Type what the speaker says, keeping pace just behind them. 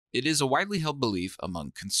It is a widely held belief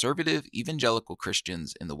among conservative evangelical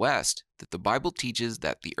Christians in the West that the Bible teaches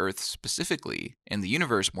that the earth specifically, and the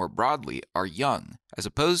universe more broadly, are young, as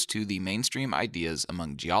opposed to the mainstream ideas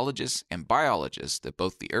among geologists and biologists that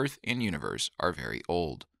both the earth and universe are very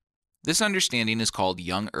old. This understanding is called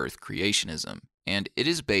young earth creationism, and it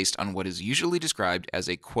is based on what is usually described as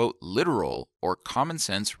a, quote, literal or common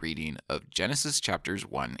sense reading of Genesis chapters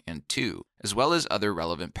 1 and 2, as well as other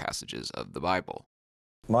relevant passages of the Bible.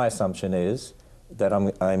 My assumption is that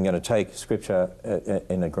I'm going to take Scripture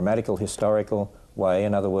in a grammatical, historical way.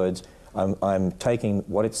 In other words, I'm taking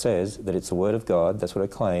what it says, that it's the Word of God, that's what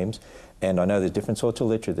it claims, and I know there's different sorts of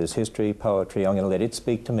literature, there's history, poetry. I'm going to let it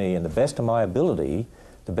speak to me, and the best of my ability,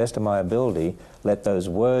 let those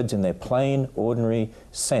words in their plain, ordinary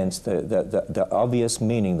sense, the obvious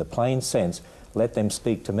meaning, the plain sense, let them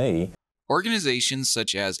speak to me. Organizations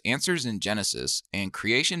such as Answers in Genesis and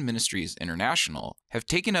Creation Ministries International have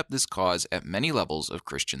taken up this cause at many levels of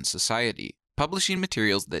Christian society, publishing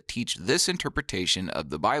materials that teach this interpretation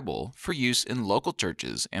of the Bible for use in local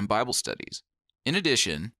churches and Bible studies. In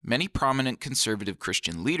addition, many prominent conservative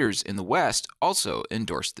Christian leaders in the West also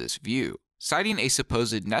endorse this view, citing a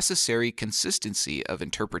supposed necessary consistency of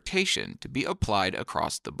interpretation to be applied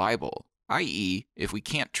across the Bible, i.e., if we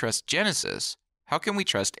can't trust Genesis, how can we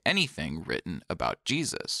trust anything written about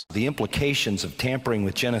Jesus? The implications of tampering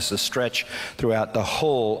with Genesis stretch throughout the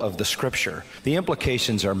whole of the Scripture. The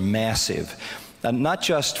implications are massive, not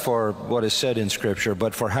just for what is said in Scripture,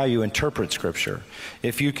 but for how you interpret Scripture.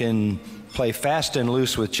 If you can play fast and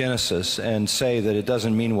loose with Genesis and say that it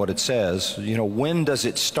doesn't mean what it says, when does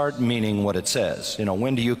it start meaning what it says?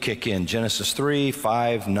 When do you kick in? Genesis 3,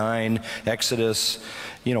 5, 9, Exodus?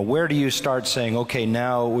 Where do you start saying, okay,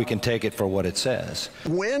 now we can take it for what it says?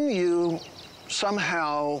 When you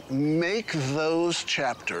somehow make those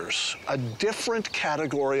chapters a different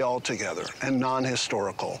category altogether and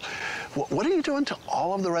non-historical, what are you doing to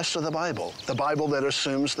all of the rest of the Bible? The Bible that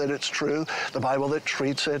assumes that it's true, the Bible that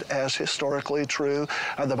treats it as historically true,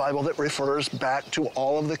 the Bible that refers back to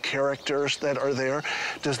all of the characters that are there.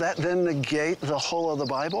 Does that then negate the whole of the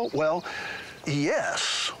Bible? Well,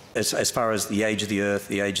 yes. As far as the age of the earth,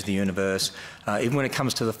 the age of the universe, even when it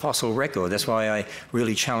comes to the fossil record, that's why I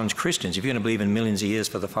really challenge Christians. If you're going to believe in millions of years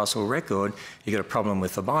for the fossil record, you've got a problem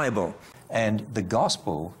with the Bible. And the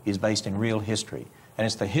gospel is based in real history. And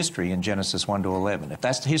it's the history in Genesis 1 to 11. If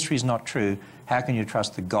the history is not true, how can you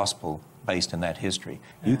trust the gospel based in that history?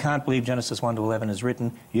 You can't believe Genesis 1 to 11 is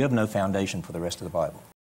written, you have no foundation for the rest of the Bible.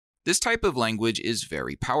 This type of language is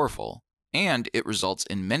very powerful, and it results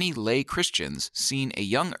in many lay Christians seeing a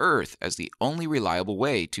young earth as the only reliable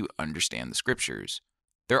way to understand the Scriptures.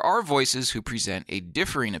 There are voices who present a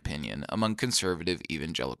differing opinion among conservative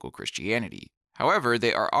evangelical Christianity. However,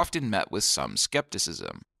 they are often met with some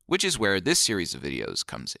skepticism, which is where this series of videos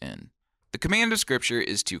comes in. The command of Scripture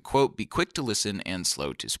is to, quote, be quick to listen and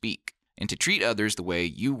slow to speak, and to treat others the way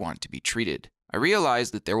you want to be treated. I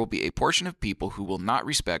realize that there will be a portion of people who will not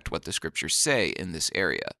respect what the Scriptures say in this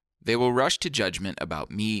area. They will rush to judgment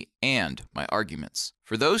about me and my arguments.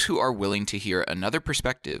 For those who are willing to hear another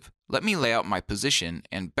perspective, let me lay out my position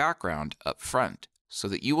and background up front, so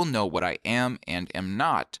that you will know what I am and am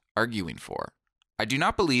not arguing for. I do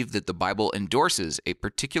not believe that the Bible endorses a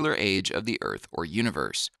particular age of the earth or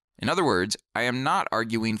universe. In other words, I am not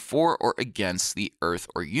arguing for or against the earth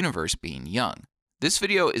or universe being young. This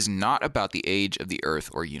video is not about the age of the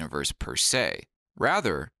earth or universe per se.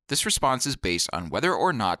 Rather, this response is based on whether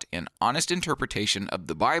or not an honest interpretation of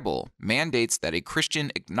the Bible mandates that a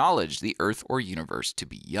Christian acknowledge the earth or universe to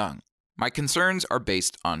be young. My concerns are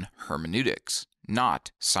based on hermeneutics,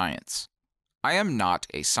 not science. I am not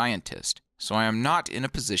a scientist, so I am not in a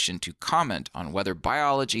position to comment on whether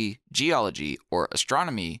biology, geology, or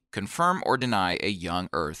astronomy confirm or deny a young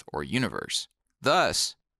earth or universe.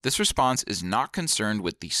 Thus, this response is not concerned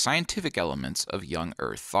with the scientific elements of young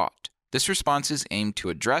earth thought. This response is aimed to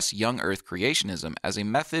address young earth creationism as a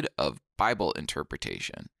method of Bible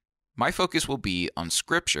interpretation. My focus will be on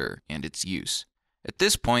Scripture and its use. At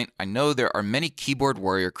this point, I know there are many keyboard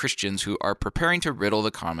warrior Christians who are preparing to riddle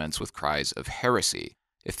the comments with cries of heresy.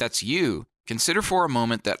 If that's you, consider for a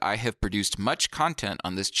moment that I have produced much content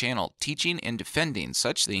on this channel teaching and defending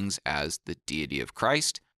such things as the deity of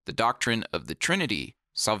Christ, the doctrine of the Trinity,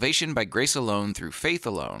 salvation by grace alone through faith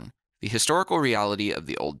alone, the historical reality of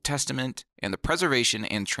the Old Testament, and the preservation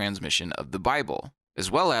and transmission of the Bible, as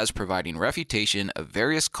well as providing refutation of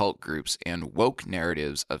various cult groups and woke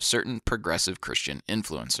narratives of certain progressive Christian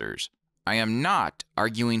influencers. I am not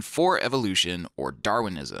arguing for evolution or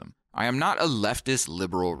Darwinism. I am not a leftist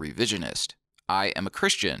liberal revisionist. I am a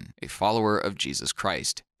Christian, a follower of Jesus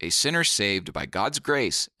Christ, a sinner saved by God's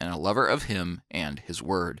grace and a lover of Him and His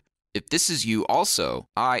Word. If this is you also,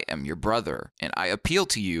 I am your brother, and I appeal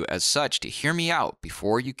to you as such to hear me out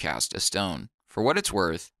before you cast a stone. For what it's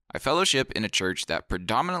worth, I fellowship in a church that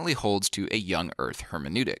predominantly holds to a young earth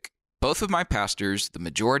hermeneutic. Both of my pastors, the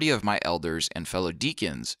majority of my elders and fellow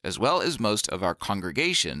deacons, as well as most of our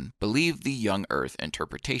congregation, believe the young earth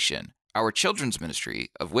interpretation. Our children's ministry,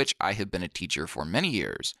 of which I have been a teacher for many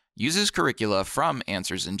years, uses curricula from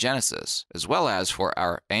Answers in Genesis, as well as for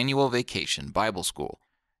our annual vacation Bible school.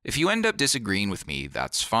 If you end up disagreeing with me,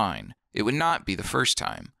 that's fine. It would not be the first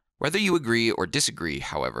time. Whether you agree or disagree,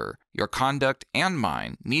 however, your conduct and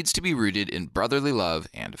mine needs to be rooted in brotherly love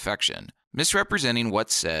and affection. Misrepresenting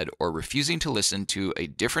what's said or refusing to listen to a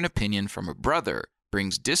different opinion from a brother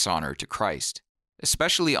brings dishonor to Christ,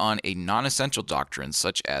 especially on a non-essential doctrine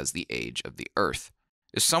such as the age of the earth.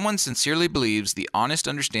 If someone sincerely believes the honest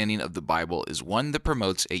understanding of the Bible is one that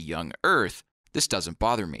promotes a young earth, this doesn't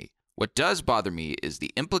bother me. What does bother me is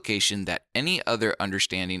the implication that any other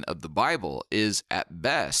understanding of the Bible is at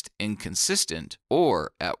best inconsistent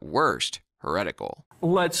or at worst heretical.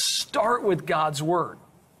 Let's start with God's Word.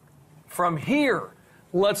 From here,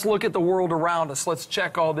 let's look at the world around us. Let's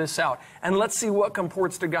check all this out. And let's see what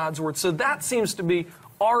comports to God's Word. So that seems to be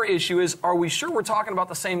our issue is, are we sure we're talking about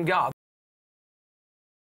the same God?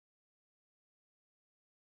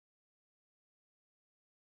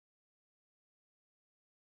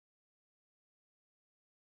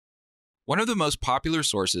 One of the most popular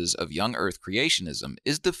sources of young earth creationism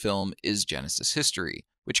is the film Is Genesis History,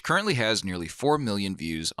 which currently has nearly 4 million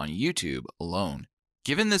views on YouTube alone.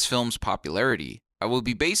 Given this film's popularity, I will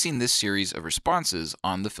be basing this series of responses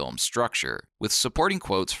on the film's structure, with supporting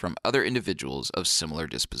quotes from other individuals of similar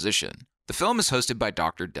disposition. The film is hosted by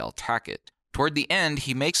Dr. Del Tackett. Toward the end,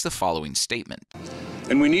 he makes the following statement.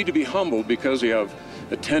 And we need to be humble because we have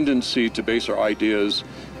a tendency to base our ideas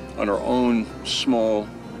on our own small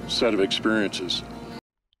set of experiences.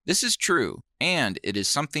 This is true, and it is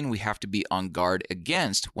something we have to be on guard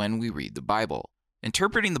against when we read the Bible.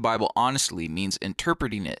 Interpreting the Bible honestly means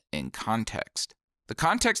interpreting it in context. The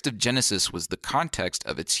context of Genesis was the context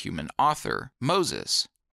of its human author, Moses.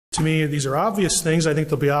 To me, these are obvious things. I think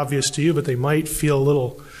they'll be obvious to you, but they might feel a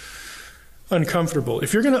little uncomfortable.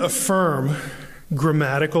 If you're going to affirm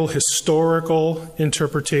grammatical, historical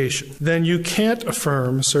interpretation, then you can't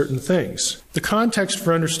affirm certain things. The context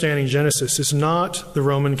for understanding Genesis is not the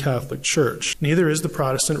Roman Catholic Church. Neither is the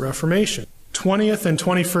Protestant Reformation. 20th and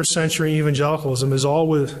 21st century evangelicalism is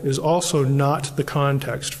also not the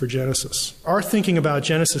context for Genesis. Our thinking about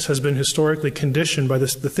Genesis has been historically conditioned by the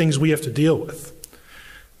things we have to deal with.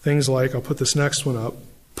 Things like, I'll put this next one up,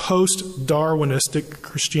 post-Darwinistic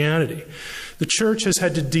Christianity. The church has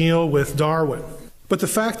had to deal with Darwin. But the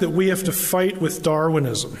fact that we have to fight with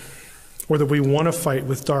Darwinism, or that we want to fight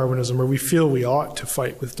with Darwinism, or we feel we ought to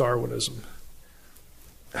fight with Darwinism,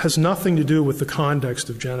 has nothing to do with the context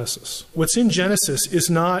of Genesis. What's in Genesis is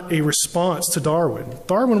not a response to Darwin.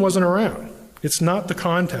 Darwin wasn't around. It's not the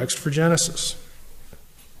context for Genesis.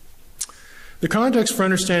 The context for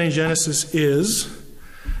understanding Genesis is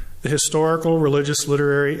the historical, religious,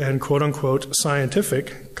 literary, and quote-unquote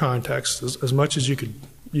scientific context, as much as you could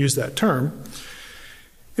use that term.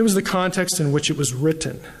 It was the context in which it was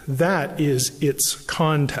written. That is its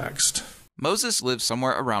context. Moses lived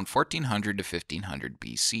somewhere around 1400 to 1500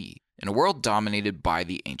 BC, in a world dominated by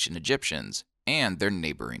the ancient Egyptians and their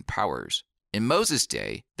neighboring powers. In Moses'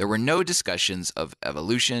 day, there were no discussions of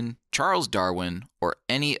evolution, Charles Darwin, or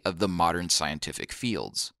any of the modern scientific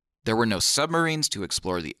fields. There were no submarines to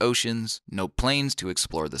explore the oceans, no planes to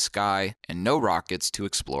explore the sky, and no rockets to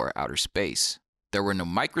explore outer space. There were no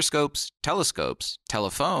microscopes, telescopes,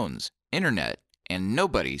 telephones, internet, and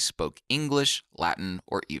nobody spoke English, Latin,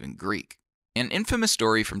 or even Greek. An infamous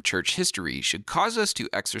story from church history should cause us to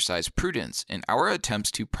exercise prudence in our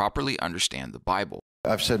attempts to properly understand the Bible.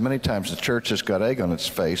 I've said many times the church has got egg on its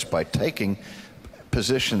face by taking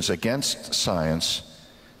positions against science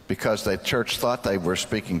because the church thought they were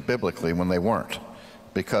speaking biblically when they weren't,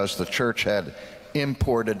 because the church had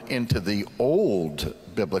imported into the old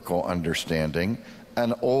biblical understanding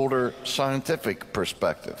an older scientific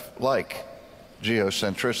perspective, like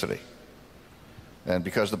geocentricity. And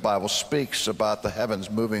because the Bible speaks about the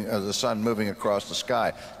heavens moving, the sun moving across the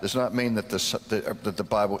sky, does not mean that the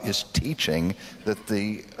Bible is teaching that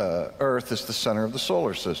the earth is the center of the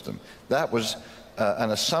solar system. That was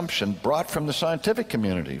an assumption brought from the scientific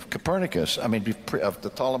community, Copernicus, of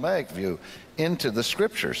the Ptolemaic view, into the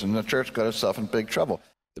scriptures, and the church got itself in big trouble.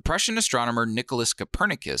 The Prussian astronomer Nicholas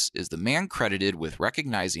Copernicus is the man credited with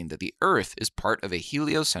recognizing that the Earth is part of a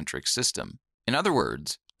heliocentric system. In other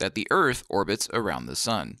words, that the Earth orbits around the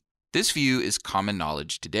Sun. This view is common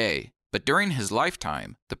knowledge today, but during his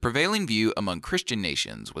lifetime, the prevailing view among Christian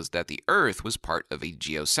nations was that the Earth was part of a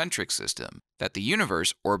geocentric system, that the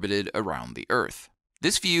universe orbited around the Earth.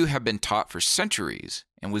 This view had been taught for centuries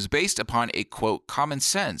and was based upon a, quote, common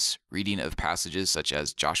sense reading of passages such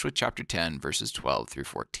as Joshua chapter 10, verses 12 through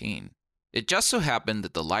 14. It just so happened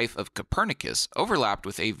that the life of Copernicus overlapped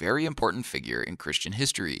with a very important figure in Christian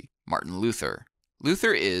history, Martin Luther.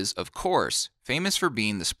 Luther is, of course, famous for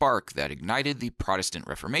being the spark that ignited the Protestant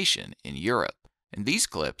Reformation in Europe. In these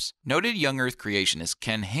clips, noted young Earth creationist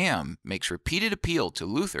Ken Ham makes repeated appeal to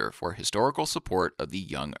Luther for historical support of the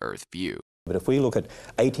young Earth view. But if we look at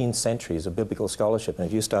 18 centuries of biblical scholarship, and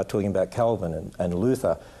if you start talking about Calvin and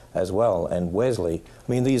Luther as well, and Wesley,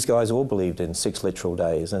 I mean, these guys all believed in 6 literal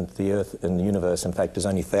days, and the Earth and the universe, in fact, is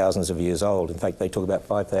only thousands of years old. In fact, they talk about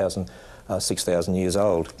 5,000, 6,000 years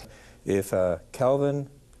old. If Calvin,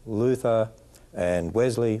 Luther, and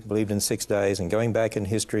Wesley believed in 6 days, and going back in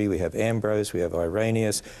history, we have Ambrose, we have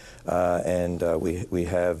Irenaeus, and we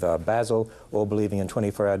have Basil, all believing in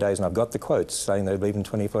 24-hour days, and I've got the quotes saying they believe in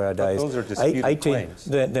 24-hour days. But those are disputed claims.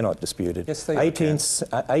 They're not disputed. Yes, they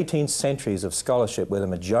 18 centuries of scholarship where the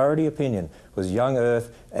majority opinion was young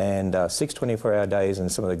Earth and 6 24-hour days, and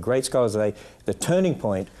some of the great scholars today. The turning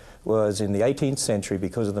point was in the 18th century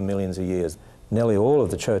because of the millions of years. Nearly all of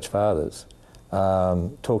the church fathers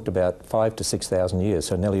talked about 5,000 to 6,000 years.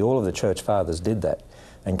 So nearly all of the church fathers did that.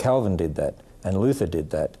 And Calvin did that. And Luther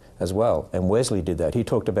did that as well. And Wesley did that. He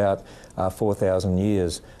talked about 4,000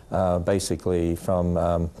 years basically from,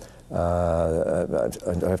 I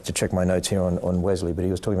have to check my notes here on Wesley, but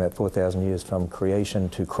he was talking about 4,000 years from creation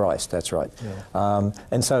to Christ. That's right. Yeah.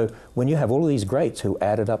 And so when you have all of these greats who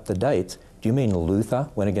added up the dates, do you mean Luther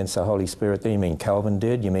went against the Holy Spirit? Do you mean Calvin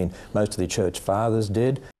did? You mean most of the church fathers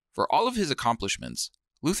did? For all of his accomplishments,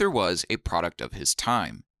 Luther was a product of his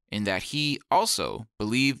time, in that he also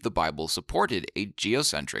believed the Bible supported a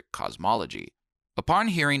geocentric cosmology. Upon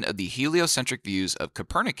hearing of the heliocentric views of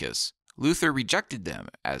Copernicus, Luther rejected them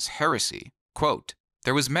as heresy. Quote,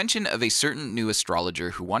 "There was mention of a certain new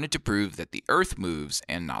astrologer who wanted to prove that the earth moves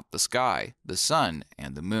and not the sky, the sun,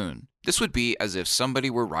 and the moon. This would be as if somebody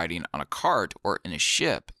were riding on a cart or in a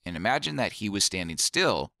ship and imagined that he was standing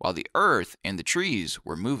still while the earth and the trees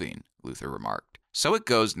were moving," Luther remarked. "So it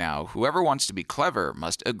goes now, whoever wants to be clever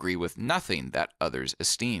must agree with nothing that others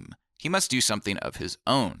esteem. He must do something of his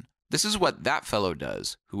own. This is what that fellow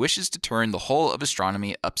does, who wishes to turn the whole of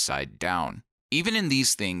astronomy upside down. Even in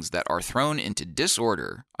these things that are thrown into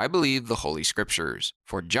disorder, I believe the Holy Scriptures,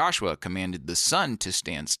 for Joshua commanded the sun to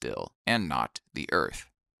stand still, and not the earth."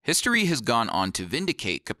 History has gone on to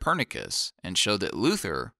vindicate Copernicus and show that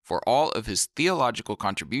Luther, for all of his theological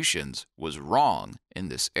contributions, was wrong in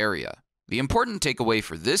this area. The important takeaway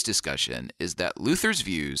for this discussion is that Luther's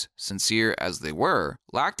views, sincere as they were,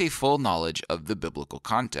 lacked a full knowledge of the biblical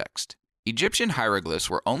context. Egyptian hieroglyphs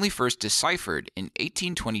were only first deciphered in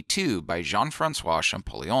 1822 by Jean-François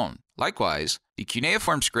Champollion. Likewise, the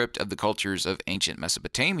cuneiform script of the cultures of ancient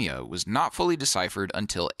Mesopotamia was not fully deciphered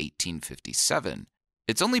until 1857.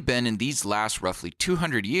 It's only been in these last roughly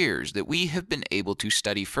 200 years that we have been able to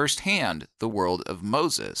study firsthand the world of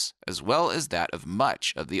Moses, as well as that of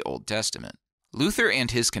much of the Old Testament. Luther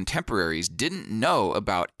and his contemporaries didn't know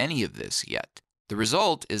about any of this yet. The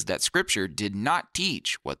result is that Scripture did not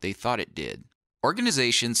teach what they thought it did.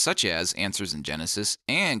 Organizations such as Answers in Genesis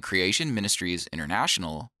and Creation Ministries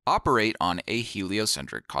International operate on a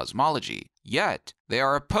heliocentric cosmology, yet they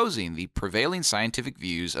are opposing the prevailing scientific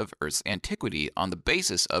views of Earth's antiquity on the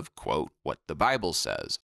basis of, quote, what the Bible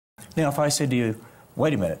says. Now, if I said to you,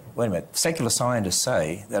 wait a minute, secular scientists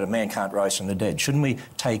say that a man can't rise from the dead. Shouldn't we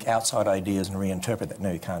take outside ideas and reinterpret that?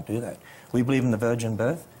 No, you can't do that. We believe in the virgin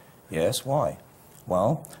birth? Yes, why?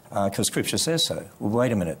 Well, because Scripture says so. Well,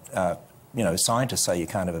 wait a minute. Scientists say you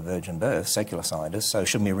can't have a virgin birth, secular scientists, so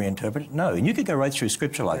shouldn't we reinterpret it? No. And you could go right through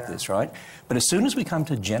Scripture like this, right? But as soon as we come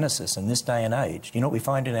to Genesis in this day and age, you know what we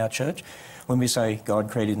find in our church? When we say God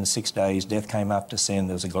created in 6 days, death came after sin,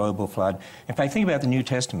 there was a global flood. In fact, think about the New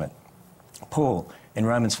Testament. Paul, in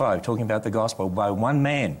Romans 5, talking about the gospel, by one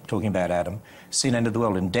man, talking about Adam, sin entered the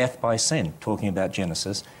world, and death by sin, talking about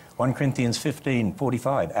Genesis. 1 Corinthians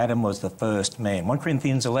 15:45, Adam was the first man. 1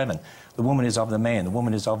 Corinthians 11, the woman is of the man, the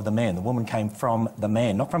woman is of the man. The woman came from the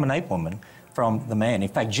man, not from an ape woman, from the man. In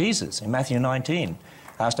fact, Jesus, in Matthew 19,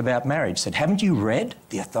 asked about marriage, said, haven't you read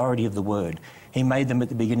the authority of the word? He made them at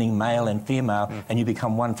the beginning male and female, and you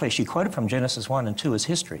become one flesh. He quoted from Genesis 1 and 2 as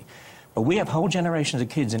history. We have whole generations of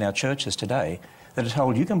kids in our churches today that are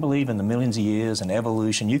told you can believe in the millions of years and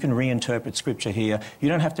evolution, you can reinterpret Scripture here, you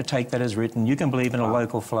don't have to take that as written, you can believe in a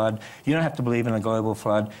local flood, you don't have to believe in a global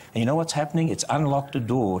flood. And you know what's happening? It's unlocked a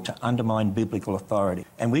door to undermine biblical authority.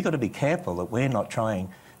 And we've got to be careful that we're not trying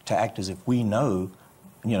to act as if we know,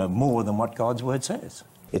 more than what God's Word says.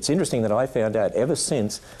 It's interesting that I found out ever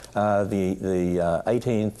since the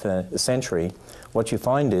 18th century, what you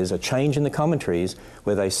find is a change in the commentaries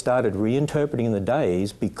where they started reinterpreting the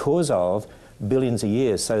days because of billions of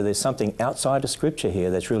years. So there's something outside of Scripture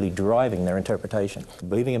here that's really driving their interpretation.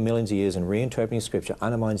 Believing in millions of years and reinterpreting Scripture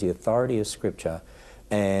undermines the authority of Scripture,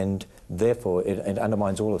 and therefore it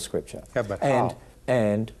undermines all of Scripture. Yeah, but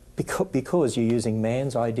and because you're using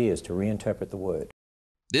man's ideas to reinterpret the Word.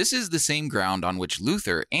 This is the same ground on which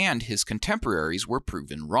Luther and his contemporaries were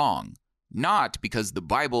proven wrong. Not because the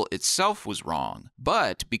Bible itself was wrong,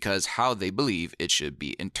 but because how they believe it should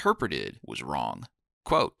be interpreted was wrong.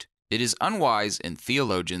 Quote, "It is unwise in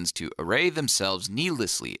theologians to array themselves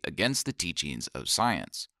needlessly against the teachings of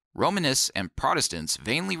science. Romanists and Protestants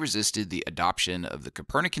vainly resisted the adoption of the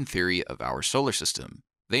Copernican theory of our solar system.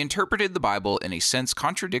 They interpreted the Bible in a sense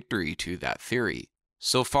contradictory to that theory.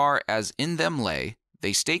 So far as in them lay,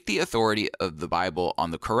 they staked the authority of the Bible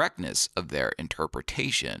on the correctness of their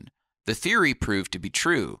interpretation. The theory proved to be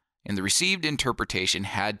true, and the received interpretation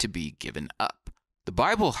had to be given up. The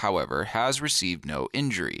Bible, however, has received no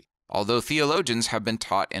injury, although theologians have been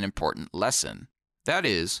taught an important lesson. That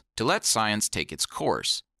is, to let science take its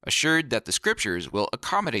course, assured that the Scriptures will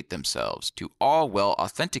accommodate themselves to all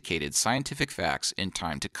well-authenticated scientific facts in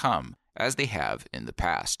time to come, as they have in the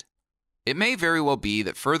past. It may very well be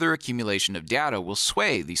that further accumulation of data will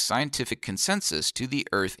sway the scientific consensus to the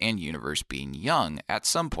Earth and universe being young at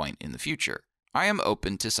some point in the future. I am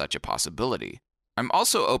open to such a possibility. I'm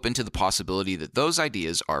also open to the possibility that those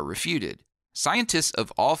ideas are refuted. Scientists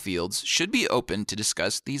of all fields should be open to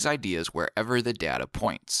discuss these ideas wherever the data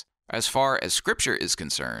points. As far as Scripture is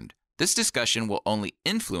concerned, this discussion will only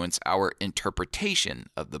influence our interpretation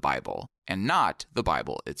of the Bible, and not the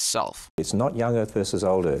Bible itself. It's not young earth versus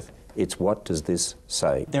old earth. It's what does this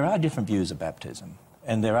say? There are different views of baptism,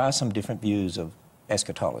 and there are some different views of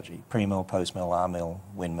eschatology, pre-mill, post-mill, R-mill,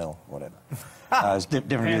 windmill, whatever. There's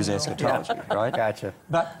different views of eschatology, right? Gotcha.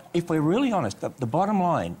 But if we're really honest, the bottom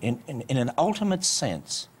line, in an ultimate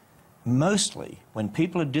sense, mostly when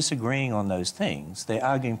people are disagreeing on those things, they're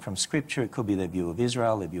arguing from Scripture. It could be their view of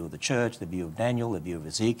Israel, their view of the church, their view of Daniel, their view of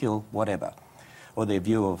Ezekiel, whatever, or their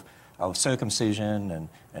view of circumcision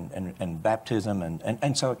and baptism,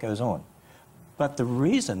 and so it goes on. But the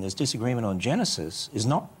reason there's disagreement on Genesis is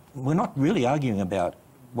we're not really arguing about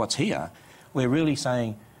what's here. We're really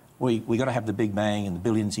saying we got to have the Big Bang and the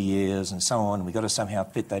billions of years and so on. We've got to somehow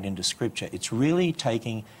fit that into Scripture. It's really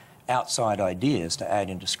taking outside ideas to add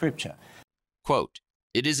into Scripture. Quote,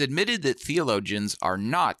 "It is admitted that theologians are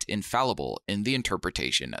not infallible in the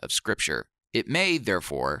interpretation of Scripture. It may,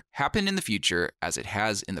 therefore, happen in the future, as it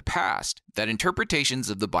has in the past, that interpretations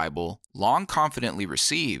of the Bible, long confidently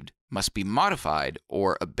received, must be modified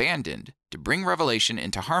or abandoned to bring revelation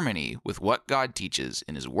into harmony with what God teaches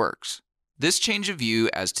in His works. This change of view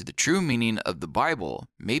as to the true meaning of the Bible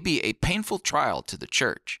may be a painful trial to the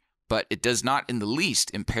Church, but it does not in the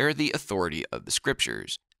least impair the authority of the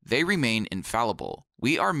Scriptures. They remain infallible.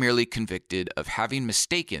 We are merely convicted of having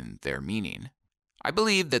mistaken their meaning." I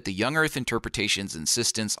believe that the young earth interpretation's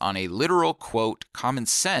insistence on a literal, quote, common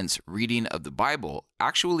sense reading of the Bible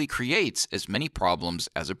actually creates as many problems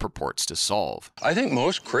as it purports to solve. I think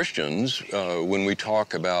most Christians, when we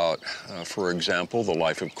talk about, for example, the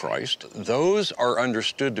life of Christ, those are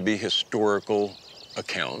understood to be historical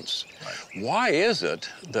accounts. Right. Why is it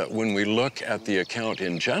that when we look at the account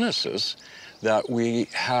in Genesis, that we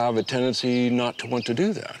have a tendency not to want to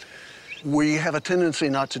do that? We have a tendency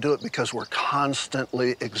not to do it because we're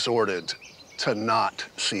constantly exhorted to not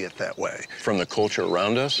see it that way. From the culture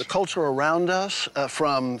around us? The culture around us,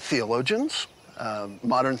 from theologians,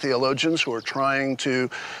 modern theologians who are trying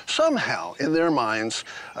to somehow, in their minds,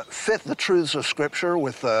 fit the truths of Scripture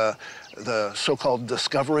with the so-called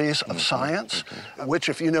discoveries of science, which,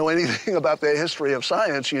 if you know anything about the history of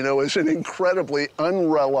science, you know is an incredibly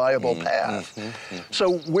unreliable path.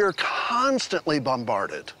 So we're constantly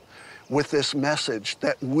bombarded with this message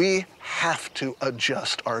that we have to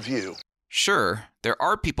adjust our view. Sure, there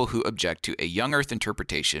are people who object to a young earth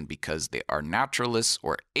interpretation because they are naturalists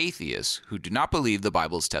or atheists who do not believe the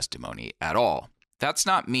Bible's testimony at all. That's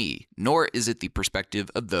not me, nor is it the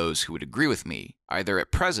perspective of those who would agree with me, either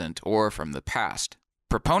at present or from the past.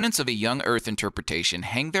 Proponents of a young earth interpretation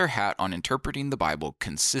hang their hat on interpreting the Bible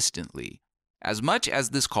consistently. As much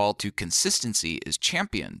as this call to consistency is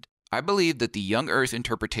championed, I believe that the young earth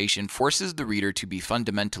interpretation forces the reader to be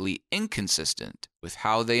fundamentally inconsistent with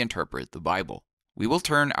how they interpret the Bible. We will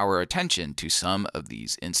turn our attention to some of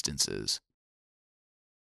these instances.